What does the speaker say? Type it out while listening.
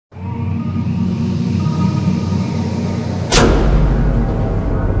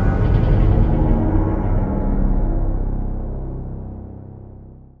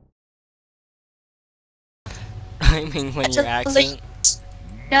timing when your accent.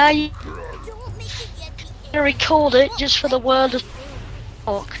 Yeah, you record it just for the world to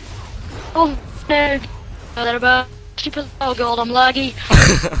talk. Oh no, that about 2%. Oh god, I'm laggy.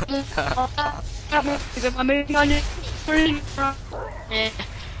 I'm moving on your screen. Yeah.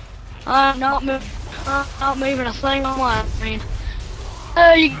 I'm not moving a thing on my screen.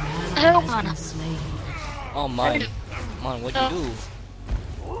 Oh, you help, man. Oh my, man, what'd you do?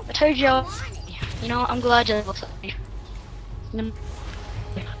 I told you. You know, I'm glad you looked at me.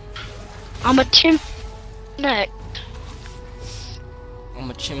 I'm a chimpanzee. I'm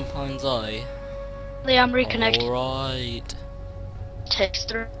a chimpanzee. I'm reconnected. Alright. Text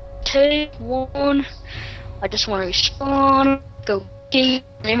 3, 2, 1. I just want to respawn. Go keep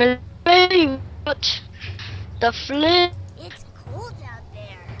what the flip. It's cold out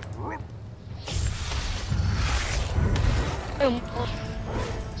there.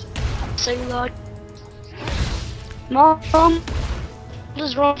 So like, Mom, what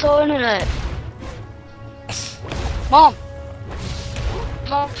is wrong with the internet? Mom.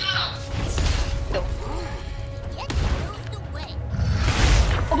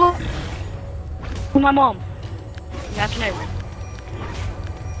 My mom. You have to know.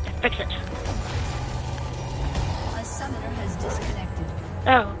 Fix it. A summoner has disconnected.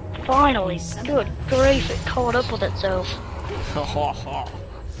 Oh, finally. Good grief, it caught up with itself.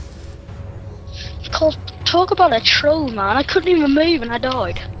 Talk about a troll, man. I couldn't even move and I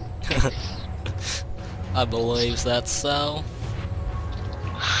died. I believe that's so.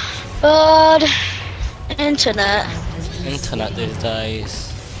 But internet. Internet these days.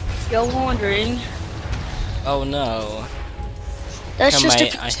 You're wondering. Oh no. That's Come just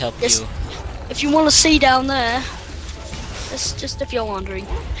mate, I help you. If you want to see down there. That's just if you're wondering.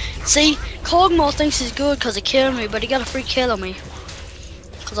 See, Cogmore thinks he's good because he killed me, but he got a free kill on me.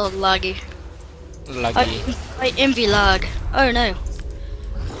 Because I was laggy. Laggy. I envy lag. Oh no.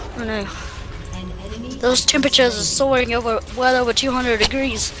 Oh no. Those temperatures are soaring over well over 200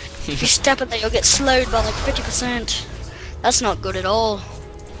 degrees. If you step in there, you'll get slowed by like 50%. That's not good at all.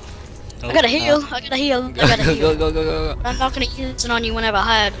 I gotta heal. I gotta heal. I gotta heal. Go. I'm not gonna use it on you whenever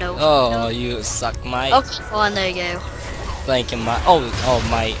I had no. Oh, no. you suck, mate. Okay, fine. There you go. Thank you, mate. Oh,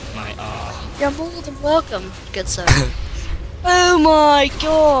 my. You're more than welcome, good sir. Oh my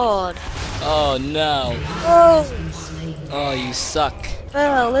god. Oh no. Oh. Oh, you suck.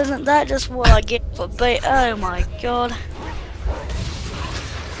 Well, isn't that just what I get for bait? Oh my god.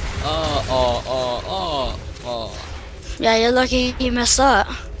 Oh. Yeah, you're lucky you missed that.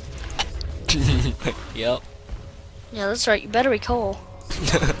 Yep. Yeah, that's right. You better recall.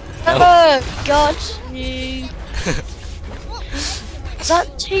 Oh, got you. Is that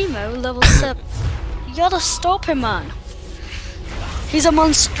Timo level 7? You gotta stop him, man. He's a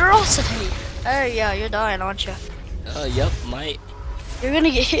monstrosity. Oh yeah, you're dying, aren't you? Yep, mate. You're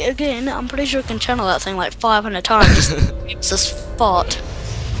gonna get hit again. I'm pretty sure I can channel that thing like 500 times. It's this fart.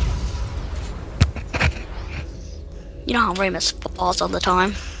 You know how Remus farts all the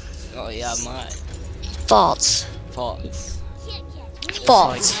time. Oh yeah, mate. Farts. Farts.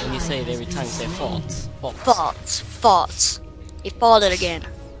 Farts. Like when you say it every time, you say farts. Farts. Farts. He farted again.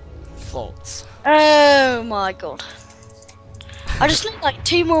 Farts. Oh my god. I just need like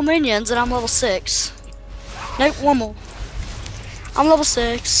 2 more minions and I'm level 6. Nope, 1 more. I'm level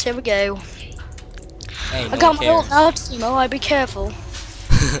 6. Here we go. Hey, I got my ult now, Timo. I be careful.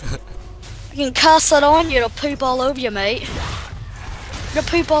 I can cast that on you. It'll poop all over you, mate. It'll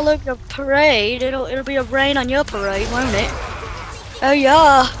poop all over your parade. It'll be a rain on your parade, won't it? Oh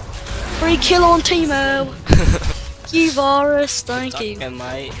yeah. Free kill on Timo. Thank you, Varus. Thank you. Okay,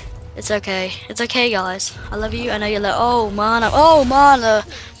 mate. It's okay. It's okay, guys. I love you. I know you're like, oh man, a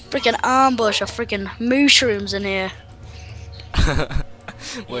freaking ambush of freaking mushrooms in here.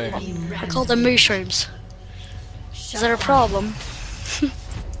 Where? I call them mushrooms. Is there a problem?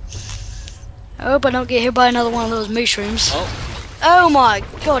 I hope I don't get hit by another one of those mushrooms. Oh my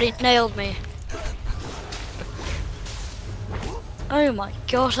god, he nailed me. Oh my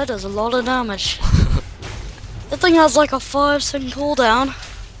gosh, that does a lot of damage. That thing has like a 5-second cooldown.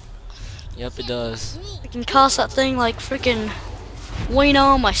 Yep, it does. I can cast that thing like freaking wiener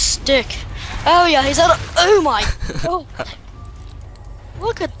on my stick. Oh yeah, he's out of. Oh my god.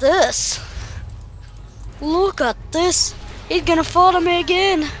 Look at this. Look at this. He's gonna follow me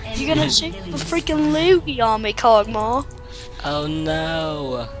again. You're gonna shoot a freaking loogie on me, Cogmore. Oh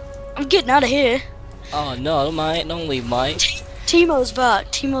no. I'm getting out of here. Oh no, mate, don't leave, mate. Timo's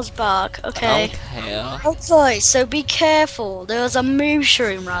back. Timo's back. Okay. Okay. Okay, so be careful. There's a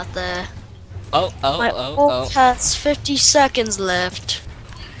mushroom right there. My ult has 50 seconds left.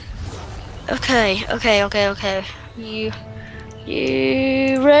 Okay. You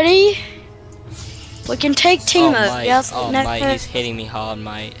ready? We can take team Oh up. mate, Yes. oh no, mate, no. he's hitting me hard,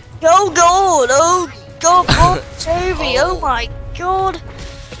 mate. Oh god! Oh god! Toby! Oh my god!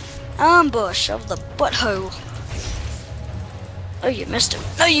 Ambush of the butthole. Oh, you missed him.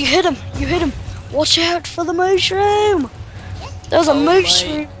 No, you hit him. You hit him. Watch out for the mushroom. There's a Oh,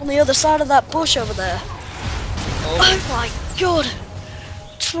 mushroom on the other side of that bush over there. Oh my god!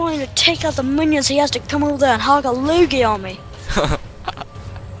 Trying to take out the minions, he has to come over there and hog a loogie on me. That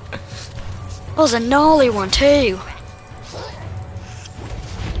was a gnarly one too.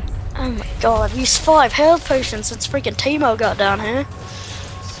 Oh my god, I've used 5 health potions since freaking Timo got down here.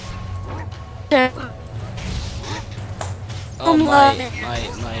 Oh I'm mate, lagging.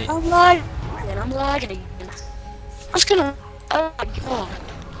 mate. I'm lagging. I'm lagging again. I was gonna. Oh my god.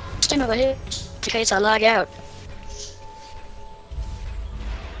 Stay over here in case I lag out.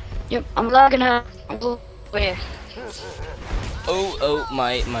 Yep, I'm lagging out. I'm over here. Oh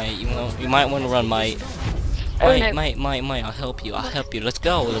mate, you might want to run, mate. Oh, Mate, no. I'll help you. Let's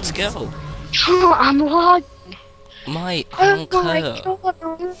go. Oh, I'm lagging. Mate, I don't Oh my care.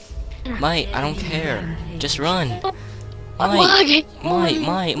 god. Mate, I don't care. Just run. I'm lagging.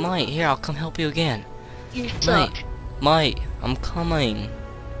 Mate, here, I'll come help you again. You suck. Mate, I'm coming.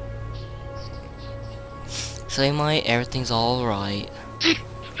 Say, mate, everything's alright.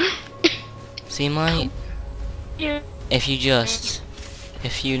 See, mate, Yeah. if you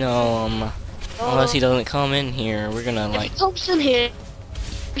know, unless he doesn't come in here, we're gonna, If like, he comes in here,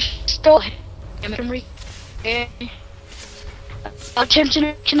 still him. I'll attempt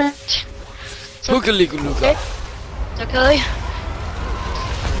to connect. Hookalookalooka. Okay.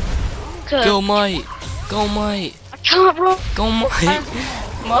 Okay. Go, mate. I can't run. Go, mate.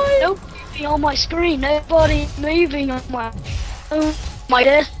 Nobody on my screen. Nobody moving on my. Oh, am I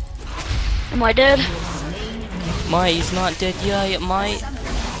dead? Am I dead? Mate, he's not dead yet, mate.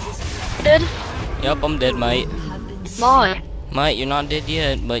 Dead? Yep, I'm dead, mate. My. Mate, you're not dead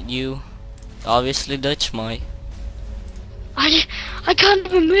yet, but you obviously Dutch, mate. I can't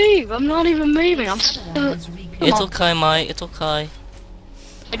even move. I'm not even moving. I'm still. It's okay, mate. It's okay.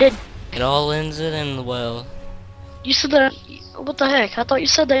 I did. It all ends in the well. You said that. What the heck? I thought you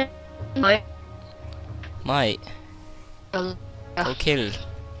said that. Mate, Yeah. go kill.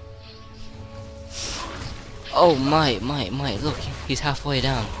 Oh, mate, look, he's halfway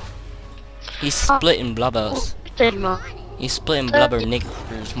down. He's splitting blubbers. He's splitting blubber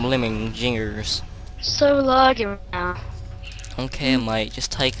niggers, blimming jingers. So laggy right now. Okay, mate,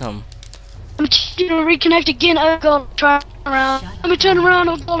 just take him. I'm trying to reconnect again. Oh god, turn around. Let me turn around.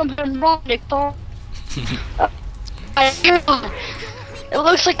 Oh god, I'm doing wrong, Nick Paul. It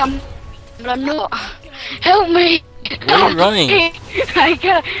looks like I'm, but I'm not. Help me! Where are you running? I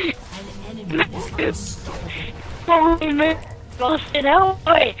got. Help me, Austin, help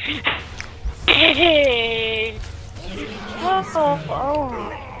me!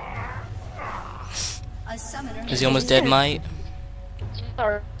 Oh. A summoner Is he almost dead, mate?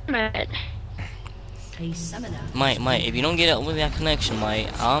 Sorry, man. A summoner. Mate, if you don't get up with that connection, mate,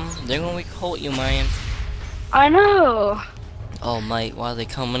 they're gonna recall you, man. I know. Oh, mate, why are they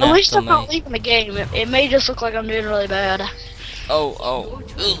coming At least after I'm not me? leaving the game. It may just look like I'm doing really bad. Oh.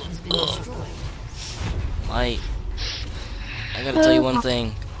 Ugh. Mate, I gotta tell you one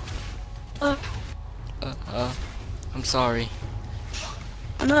thing. I'm sorry.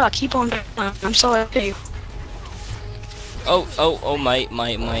 I know, I keep on doing that. I'm sorry too. Oh, mate.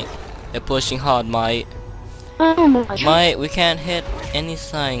 They're pushing hard, mate. Oh my god. Mate, we can't hit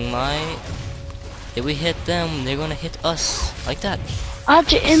anything, mate. If we hit them, they're gonna hit us. Like that. I have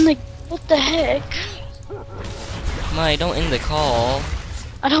to end the. What the heck? Mate, don't end the call.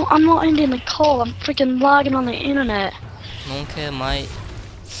 I'm not ending the call. I'm freaking lagging on the internet. Don't care, mate.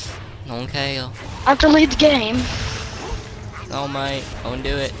 Don't care. I have to leave the game. No, mate. Don't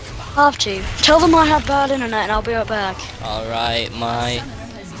do it. I have to. Tell them I have bad internet and I'll be right back. Alright, my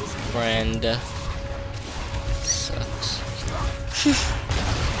friend. Sucks.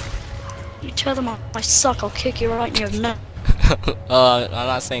 You tell them I suck, I'll kick you right in your neck. I'm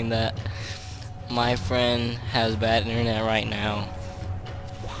not saying that. My friend has bad internet right now.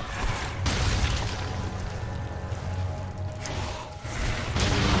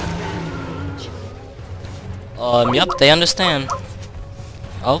 Yep, they understand.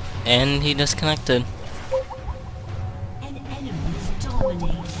 Oh, and he disconnected. An enemy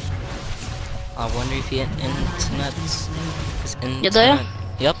dominating. I wonder if he had internet. You there?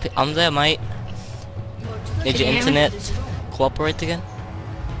 Yep, I'm there, mate. Did your Can you hear me? internet cooperate again?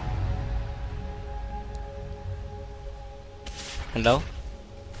 Hello?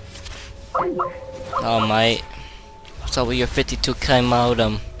 Oh, mate. So with your 52k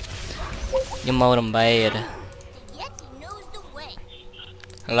modem. Your modem bad. The Yeti knows the way.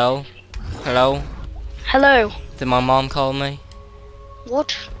 Hello? Hello? Hello. Did my mom call me?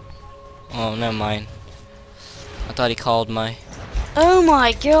 What? Oh, never mind. I thought he called me. Oh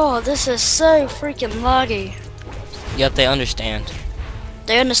my god, this is so freaking laggy. Yep, they understand.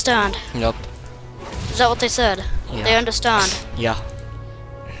 They understand. Yup. Is that what they said? Yeah. They understand. Yeah.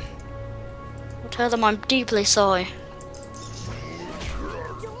 I'll tell them I'm deeply sorry.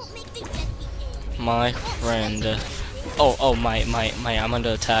 Don't make the Yeti angry. My friend. Oh, my, I'm under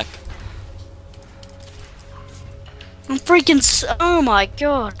attack. I'm freaking oh my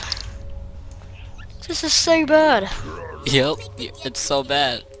god. This is so bad. Yep, it's so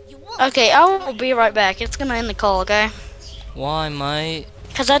bad. You won't. Okay, I will be right back. It's gonna end the call, okay? Why, mate?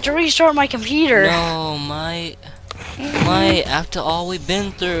 Cause I had to restart my computer. No, mate. Mate, after all we've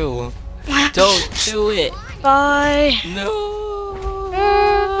been through. Don't do it. Bye. No.